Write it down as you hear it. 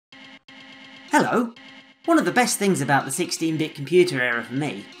Hello! One of the best things about the 16-bit computer era for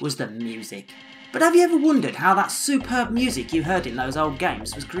me was the music. But have you ever wondered how that superb music you heard in those old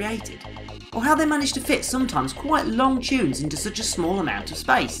games was created? Or how they managed to fit sometimes quite long tunes into such a small amount of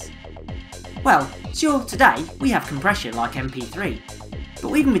space? Well, sure, today we have compression like MP3,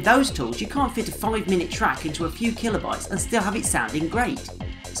 but even with those tools you can't fit a 5-minute track into a few kilobytes and still have it sounding great.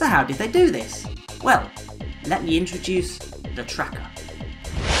 So how did they do this? Well, let me introduce the Tracker.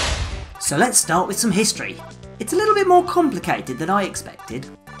 So let's start with some history. It's a little bit more complicated than I expected.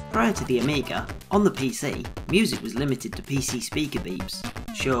 Prior to the Amiga, on the PC, music was limited to PC speaker beeps.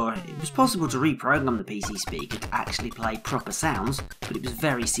 Sure, it was possible to reprogram the PC speaker to actually play proper sounds, but it was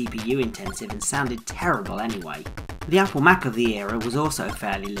very CPU intensive and sounded terrible anyway. The Apple Mac of the era was also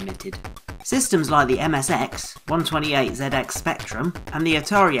fairly limited. Systems like the MSX, 128ZX Spectrum, and the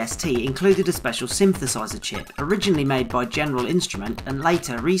Atari ST included a special synthesizer chip, originally made by General Instrument and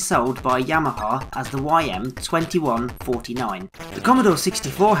later resold by Yamaha as the YM2149. The Commodore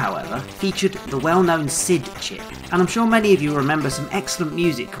 64, however, featured the well-known SID chip, and I'm sure many of you remember some excellent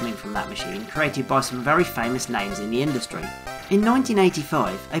music coming from that machine, created by some very famous names in the industry. In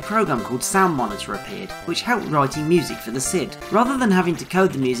 1985, a program called Sound Monitor appeared, which helped writing music for the SID. Rather than having to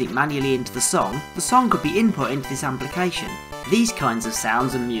code the music manually into the song could be input into this application. These kinds of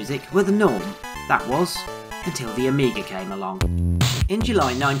sounds and music were the norm. That was, until the Amiga came along. In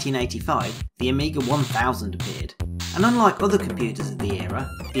July 1985, the Amiga 1000 appeared, and unlike other computers of the era,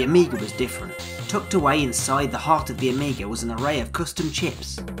 the Amiga was different. Tucked away inside the heart of the Amiga was an array of custom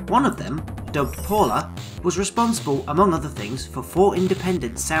chips. One of them, dubbed Paula, was responsible, among other things, for 4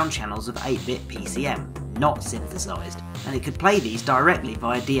 independent sound channels of 8-bit PCM, not synthesized, and it could play these directly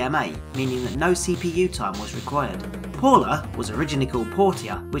via DMA, meaning that no CPU time was required. Paula was originally called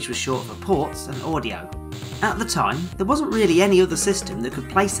Portia, which was short for ports and audio. At the time, there wasn't really any other system that could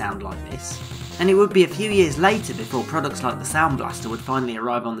play sound like this, and it would be a few years later before products like the Sound Blaster would finally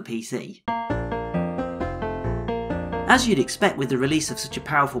arrive on the PC. As you'd expect with the release of such a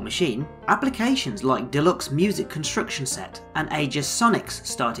powerful machine, applications like Deluxe Music Construction Set and Aegis Sonics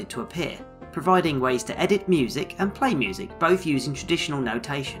started to appear, providing ways to edit music and play music, both using traditional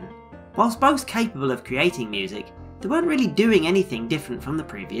notation. Whilst both capable of creating music, they weren't really doing anything different from the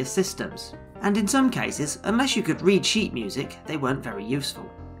previous systems. And in some cases, unless you could read sheet music, they weren't very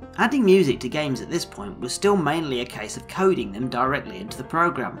useful. Adding music to games at this point was still mainly a case of coding them directly into the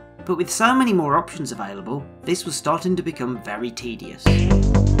program. But with so many more options available, this was starting to become very tedious. So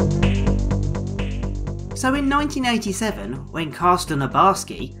in 1987, when Karsten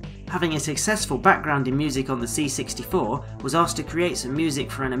Obarski, having a successful background in music on the C64, was asked to create some music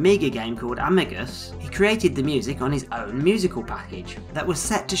for an Amiga game called Amigas, he created the music on his own musical package that was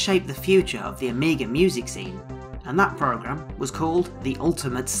set to shape the future of the Amiga music scene, and that program was called the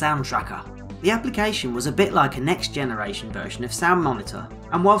Ultimate Sound Tracker. The application was a bit like a next generation version of Sound Monitor,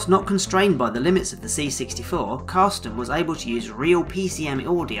 and whilst not constrained by the limits of the C64, Karsten was able to use real PCM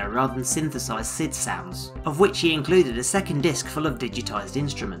audio rather than synthesized SID sounds, of which he included a second disc full of digitized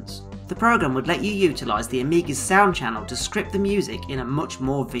instruments. The program would let you utilize the Amiga's sound channel to script the music in a much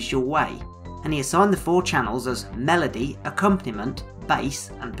more visual way, and he assigned the 4 channels as melody, accompaniment, bass,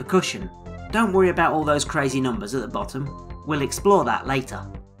 and percussion. Don't worry about all those crazy numbers at the bottom, we'll explore that later.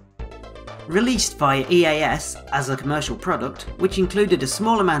 Released via EAS as a commercial product, which included a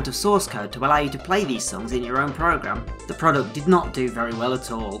small amount of source code to allow you to play these songs in your own program, the product did not do very well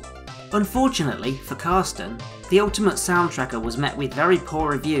at all. Unfortunately for Karsten, the Ultimate Sound Tracker was met with very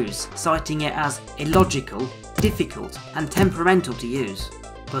poor reviews, citing it as illogical, difficult, and temperamental to use.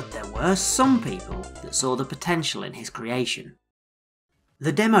 But there were some people that saw the potential in his creation.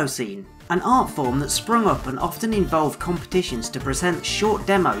 The demoscene, an art form that sprung up and often involved competitions to present short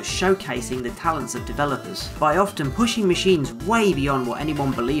demos showcasing the talents of developers, by often pushing machines way beyond what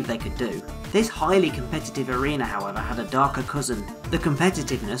anyone believed they could do. This highly competitive arena, however, had a darker cousin. The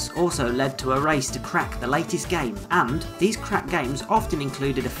competitiveness also led to a race to crack the latest game, and these crack games often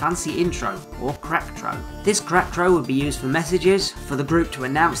included a fancy intro, or cracktro. This cracktro would be used for messages, for the group to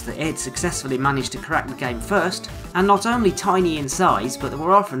announce that it had successfully managed to crack the game first, and not only tiny in size, but they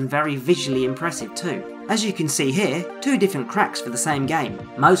were often very visually impressive too. As you can see here, 2 different cracks for the same game.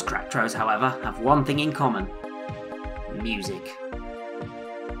 Most cracktros, however, have one thing in common: music.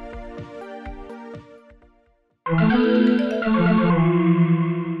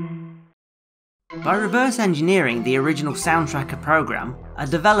 By reverse engineering the original Sound Tracker program, a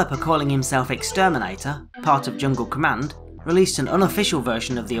developer calling himself Exterminator, part of Jungle Command, released an unofficial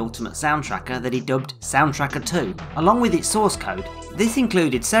version of the Ultimate Sound Tracker that he dubbed Sound Tracker 2, along with its source code. This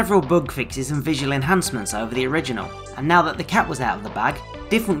included several bug fixes and visual enhancements over the original, and now that the cat was out of the bag,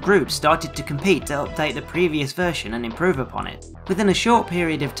 different groups started to compete to update the previous version and improve upon it. Within a short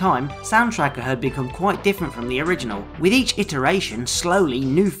period of time, Soundtracker had become quite different from the original. With each iteration, slowly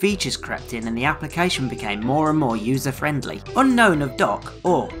new features crept in and the application became more and more user-friendly. Unknown of Doc,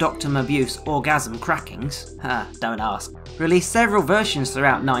 or Dr. Mabuse Orgasm Crackings, don't ask, released several versions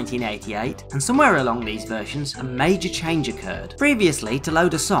throughout 1988, and somewhere along these versions, a major change occurred. Previously, to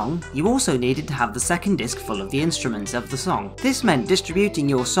load a song, you also needed to have the second disc full of the instruments of the song. This meant distributing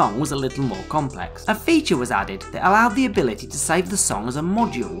your song was a little more complex. A feature was added that allowed the ability to save the song as a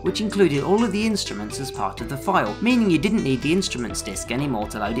module, which included all of the instruments as part of the file, meaning you didn't need the instruments disc anymore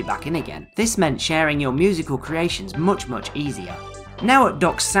to load it back in again. This meant sharing your musical creations much easier. Now at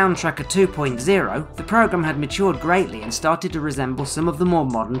Doc's Soundtracker 2.0, the program had matured greatly and started to resemble some of the more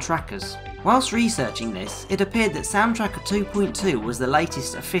modern trackers. Whilst researching this, it appeared that Soundtracker 2.2 was the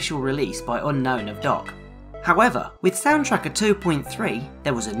latest official release by Unknown of Doc. However, with Soundtracker 2.3,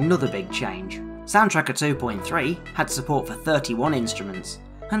 there was another big change. Soundtracker 2.3 had support for 31 instruments,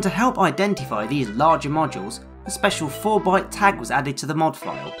 and to help identify these larger modules, a special 4-byte tag was added to the mod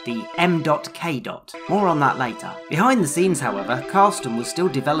file, the m.k. More on that later. Behind the scenes, however, Carlston was still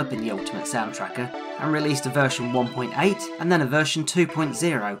developing the Ultimate Soundtracker and released a version 1.8 and then a version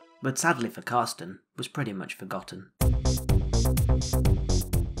 2.0, but sadly for Carlston, was pretty much forgotten.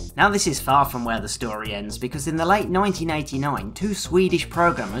 Now this is far from where the story ends, because in the late 1989, two Swedish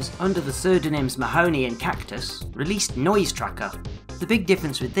programmers, under the pseudonyms Mahoney and Cactus, released Noise Tracker. The big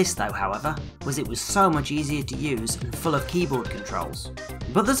difference with this though, however, was it was so much easier to use and full of keyboard controls.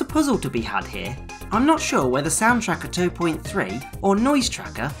 But there's a puzzle to be had here. I'm not sure whether Soundtracker 2.3 or Noise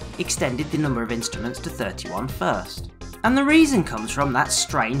Tracker extended the number of instruments to 31 first. And the reason comes from that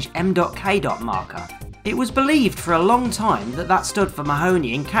strange m.k. marker. It was believed for a long time that that stood for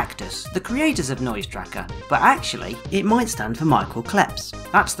Mahoney and Cactus, the creators of Noise Tracker, but actually, it might stand for Michael Kleps.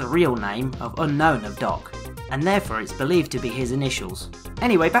 That's the real name of Unknown of Doc, and therefore it's believed to be his initials.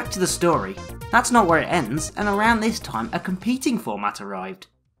 Anyway, back to the story. That's not where it ends, and around this time a competing format arrived.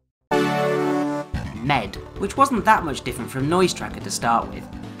 MED, which wasn't that much different from Noise Tracker to start with.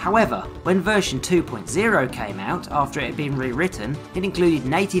 However, when version 2.0 came out, after it had been rewritten, it included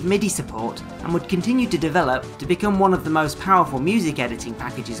native MIDI support and would continue to develop to become one of the most powerful music editing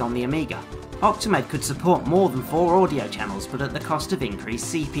packages on the Amiga. Octamed could support more than 4 audio channels, but at the cost of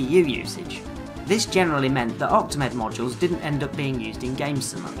increased CPU usage. This generally meant that Octamed modules didn't end up being used in games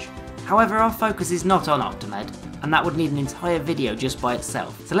so much. However, our focus is not on Octamed, and that would need an entire video just by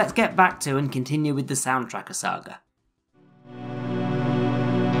itself, so let's get back to and continue with the Soundtracker saga.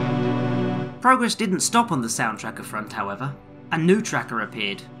 Progress didn't stop on the Soundtracker front, however. A new tracker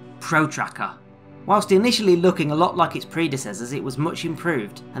appeared, Protracker. Whilst initially looking a lot like its predecessors, it was much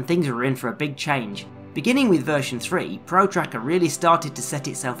improved, and things were in for a big change. Beginning with version 3, Protracker really started to set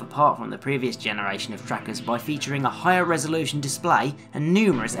itself apart from the previous generation of trackers by featuring a higher resolution display and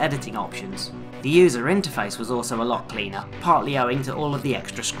numerous editing options. The user interface was also a lot cleaner, partly owing to all of the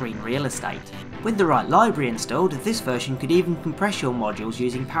extra screen real estate. With the right library installed, this version could even compress your modules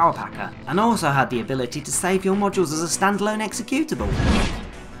using powerpacker, and also had the ability to save your modules as a standalone executable.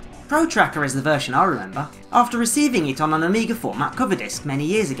 Protracker is the version I remember, after receiving it on an Amiga format cover disc many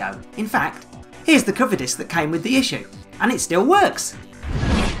years ago. In fact, here's the cover disc that came with the issue, and it still works!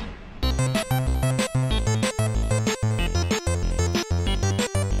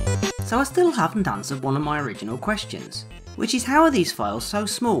 So I still haven't answered one of my original questions, which is how are these files so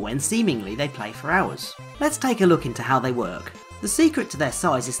small when seemingly they play for hours? Let's take a look into how they work. The secret to their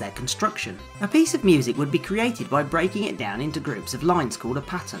size is their construction. A piece of music would be created by breaking it down into groups of lines called a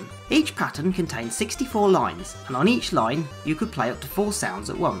pattern. Each pattern contains 64 lines, and on each line you could play up to 4 sounds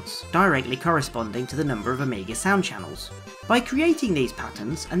at once, directly corresponding to the number of Amiga sound channels. By creating these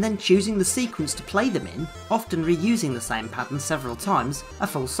patterns and then choosing the sequence to play them in, often reusing the same pattern several times, a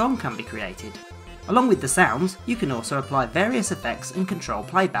full song can be created. Along with the sounds, you can also apply various effects and control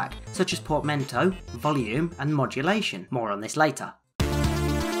playback, such as portmanteau, volume and modulation. More on this later.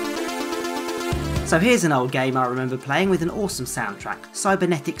 So here's an old game I remember playing with an awesome soundtrack,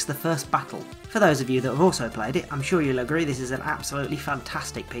 Cybernetics: The First Battle. For those of you that have also played it, I'm sure you'll agree this is an absolutely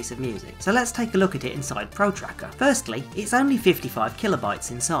fantastic piece of music. So let's take a look at it inside Protracker. Firstly, it's only 55 kilobytes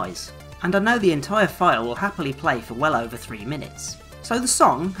in size, and I know the entire file will happily play for well over 3 minutes. So the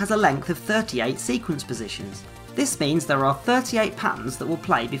song has a length of 38 sequence positions. This means there are 38 patterns that will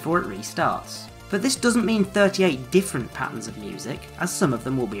play before it restarts. But this doesn't mean 38 different patterns of music, as some of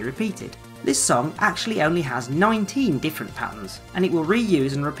them will be repeated. This song actually only has 19 different patterns, and it will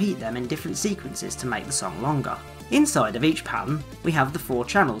reuse and repeat them in different sequences to make the song longer. Inside of each pattern, we have the 4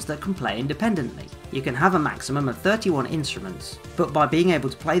 channels that can play independently. You can have a maximum of 31 instruments, but by being able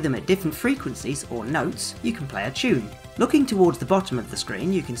to play them at different frequencies or notes, you can play a tune. Looking towards the bottom of the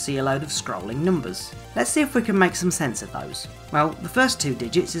screen, you can see a load of scrolling numbers. Let's see if we can make some sense of those. Well, the first 2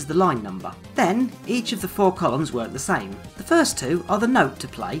 digits is the line number. Then, each of the 4 columns work the same. The first 2 are the note to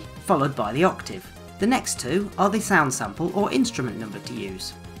play, followed by the octave. The next 2 are the sound sample or instrument number to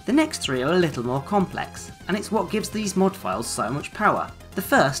use. The next 3 are a little more complex, and it's what gives these mod files so much power. The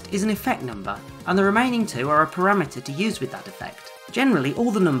first is an effect number, and the remaining 2 are a parameter to use with that effect. Generally, all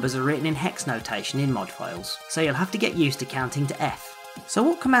the numbers are written in hex notation in mod files, so you'll have to get used to counting to F. So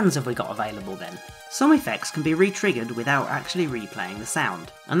what commands have we got available then? Some effects can be re-triggered without actually replaying the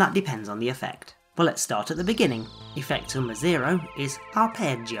sound, and that depends on the effect. Well, let's start at the beginning. Effect number 0 is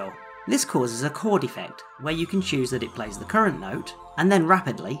arpeggio. This causes a chord effect, where you can choose that it plays the current note, and then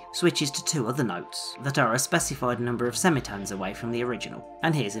rapidly switches to 2 other notes that are a specified number of semitones away from the original.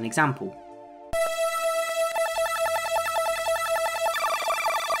 And here's an example.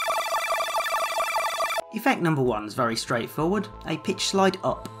 Effect number 1 is very straightforward, a pitch slide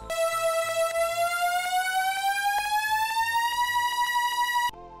up.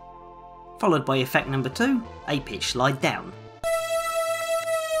 Followed by effect number 2, a pitch slide down.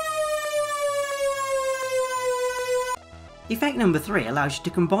 Effect number 3 allows you to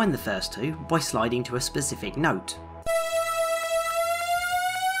combine the first 2 by sliding to a specific note.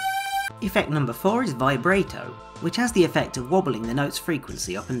 Effect number 4 is vibrato, which has the effect of wobbling the note's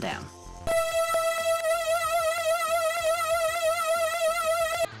frequency up and down.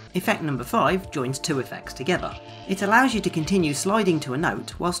 Effect number 5 joins 2 effects together. It allows you to continue sliding to a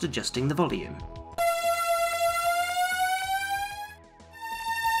note whilst adjusting the volume.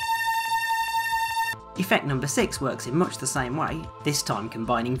 Effect number 6 works in much the same way, this time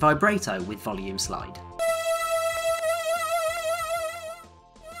combining vibrato with volume slide.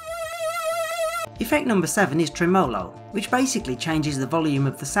 Effect number 7 is tremolo, which basically changes the volume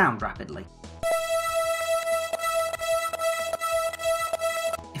of the sound rapidly.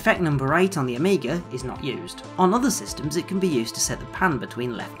 Effect number 8 on the Amiga is not used. On other systems it can be used to set the pan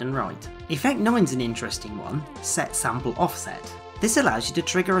between left and right. Effect 9 is an interesting one, set sample offset. This allows you to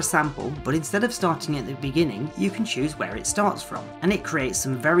trigger a sample, but instead of starting at the beginning, you can choose where it starts from, and it creates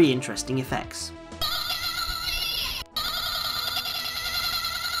some very interesting effects.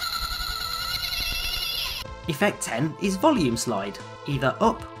 Effect 10 is volume slide, either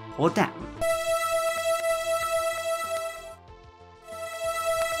up or down.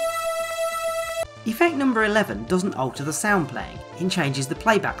 Effect number 11 doesn't alter the sound playing, it changes the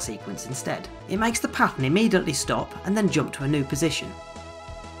playback sequence instead. It makes the pattern immediately stop and then jump to a new position.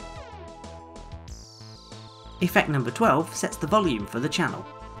 Effect number 12 sets the volume for the channel.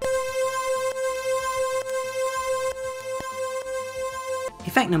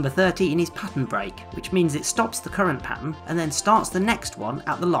 Effect number 13 is pattern break, which means it stops the current pattern and then starts the next one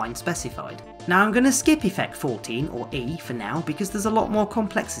at the line specified. Now I'm going to skip effect 14 or E for now because there's a lot more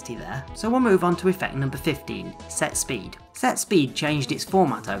complexity there, so we'll move on to effect number 15, set speed. Set speed changed its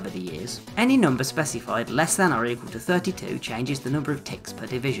format over the years. Any number specified less than or equal to 32 changes the number of ticks per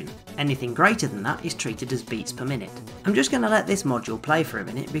division. Anything greater than that is treated as beats per minute. I'm just going to let this module play for a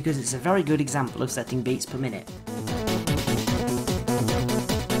minute because it's a very good example of setting beats per minute.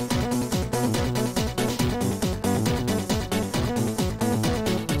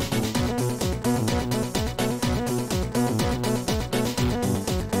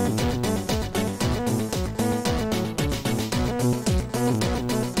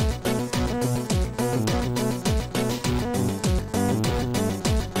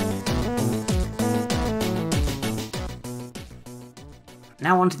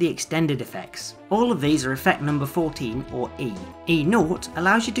 Now onto the extended effects. All of these are effect number 14 or E. E0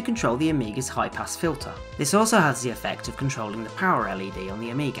 allows you to control the Amiga's high pass filter. This also has the effect of controlling the power LED on the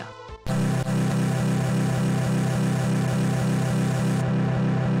Amiga.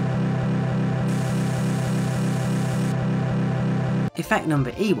 Effect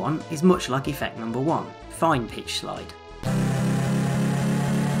number E1 is much like effect number 1, fine pitch slide.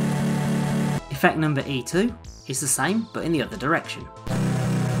 Effect number E2 is the same but in the other direction.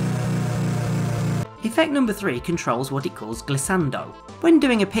 Effect number 3 controls what it calls glissando. When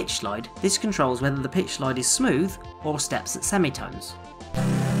doing a pitch slide, this controls whether the pitch slide is smooth or steps at semitones.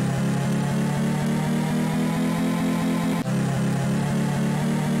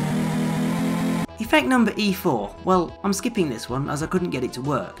 Effect number E4, well, I'm skipping this one as I couldn't get it to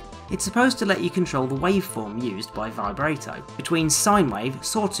work. It's supposed to let you control the waveform used by vibrato, between sine wave,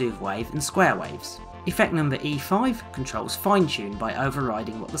 sawtooth wave and square waves. Effect number E5 controls fine tune by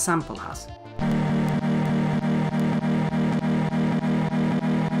overriding what the sample has.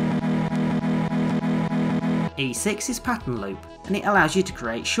 E6 is pattern loop, and it allows you to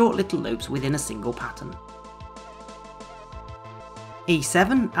create short little loops within a single pattern.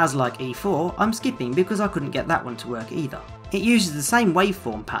 E7, as like E4, I'm skipping because I couldn't get that one to work either. It uses the same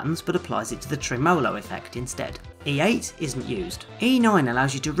waveform patterns but applies it to the tremolo effect instead. E8 isn't used. E9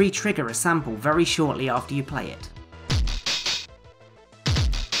 allows you to re-trigger a sample very shortly after you play it.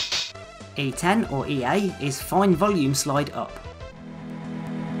 E10 or EA is fine volume slide up.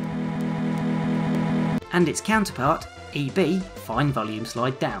 And its counterpart, EB, fine volume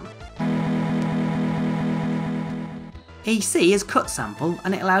slide down. EC is cut sample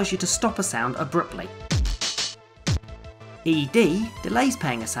and it allows you to stop a sound abruptly. ED delays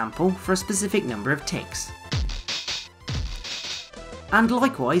playing a sample for a specific number of ticks. And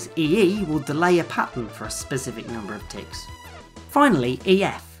likewise, EE will delay a pattern for a specific number of ticks. Finally,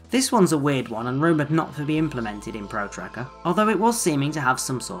 EF. This one's a weird one and rumoured not to be implemented in protracker, although it was seeming to have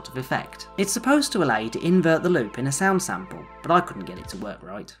some sort of effect. It's supposed to allow you to invert the loop in a sound sample, but I couldn't get it to work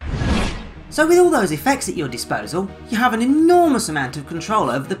right. So with all those effects at your disposal, you have an enormous amount of control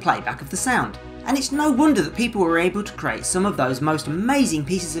over the playback of the sound. And it's no wonder that people were able to create some of those most amazing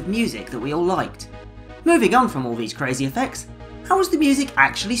pieces of music that we all liked. Moving on from all these crazy effects, how was the music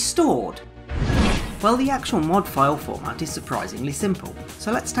actually stored? Well, the actual mod file format is surprisingly simple,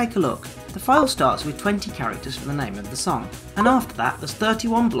 so let's take a look. The file starts with 20 characters for the name of the song, and after that there's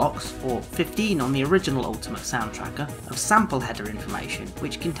 31 blocks, or 15 on the original Ultimate Sound Tracker, of sample header information,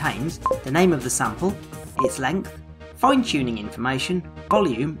 which contains the name of the sample, its length, fine-tuning information,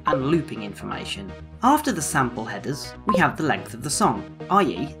 volume and looping information. After the sample headers, we have the length of the song,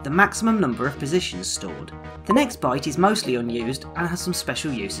 i.e. the maximum number of positions stored. The next byte is mostly unused and has some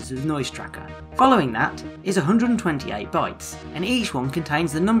special uses with Noise Tracker. Following that is 128 bytes, and each one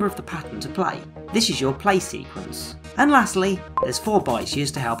contains the number of the pattern to play. This is your play sequence. And lastly, there's 4 bytes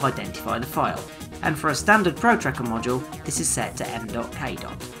used to help identify the file, and for a standard protracker module, this is set to m.k.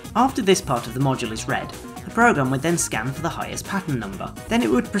 After this part of the module is read, the program would then scan for the highest pattern number, then it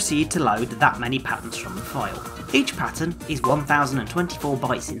would proceed to load that many patterns from the file. Each pattern is 1024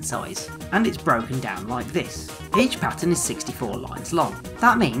 bytes in size, and it's broken down like this. Each pattern is 64 lines long.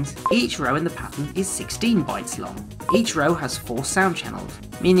 That means each row in the pattern is 16 bytes long. Each row has 4 sound channels,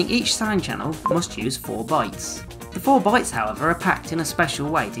 meaning each sound channel must use 4 bytes. The 4 bytes, however, are packed in a special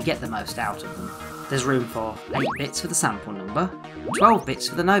way to get the most out of them. There's room for 8 bits for the sample number, 12 bits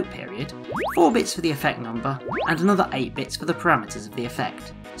for the note period, 4 bits for the effect number, and another 8 bits for the parameters of the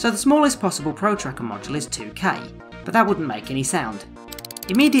effect. So the smallest possible protracker module is 2K, but that wouldn't make any sound.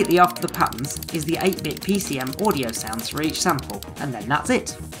 Immediately after the patterns is the 8-bit PCM audio sounds for each sample, and then that's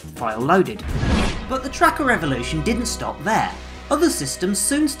it. File loaded. But the tracker revolution didn't stop there. Other systems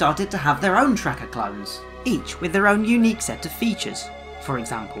soon started to have their own tracker clones, each with their own unique set of features. For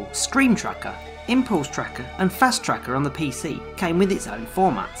example, Scream Tracker, Impulse Tracker and Fast Tracker on the PC came with its own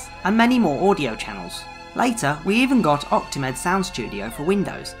formats, and many more audio channels. Later, we even got Octamed Sound Studio for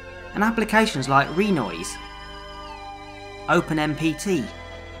Windows, and applications like Renoise, OpenMPT,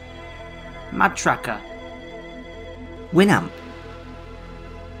 Mad Tracker, Winamp,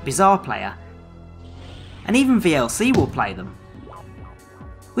 Bizarre Player, and even VLC will play them.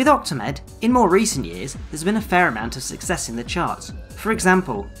 With Octamed, in more recent years, there's been a fair amount of success in the charts. For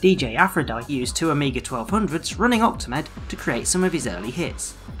example, DJ Aphrodite used 2 Amiga 1200s running Octamed to create some of his early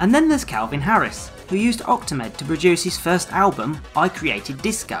hits. And then there's Calvin Harris, who used Octamed to produce his first album, I Created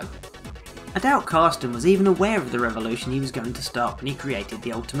Disco. I doubt Karsten was even aware of the revolution he was going to start when he created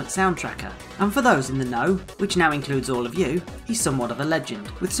the Ultimate Sound Tracker. And for those in the know, which now includes all of you, he's somewhat of a legend,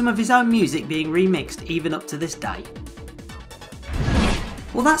 with some of his own music being remixed even up to this day.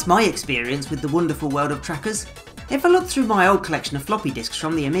 Well, that's my experience with the wonderful world of trackers. If I look through my old collection of floppy disks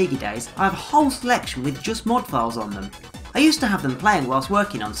from the Amiga days, I have a whole selection with just mod files on them. I used to have them playing whilst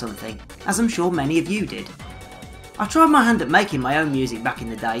working on something, as I'm sure many of you did. I tried my hand at making my own music back in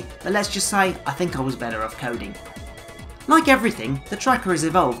the day, but let's just say I think I was better off coding. Like everything, the tracker has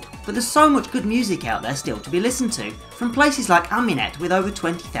evolved, but there's so much good music out there still to be listened to, from places like Aminet with over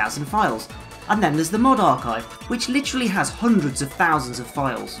 20,000 files. And then there's the mod archive, which literally has hundreds of thousands of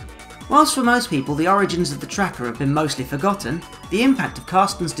files. Whilst for most people the origins of the tracker have been mostly forgotten, the impact of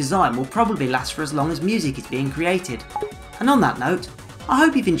Karsten's design will probably last for as long as music is being created. And on that note, I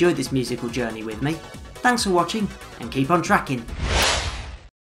hope you've enjoyed this musical journey with me. Thanks for watching, and keep on tracking.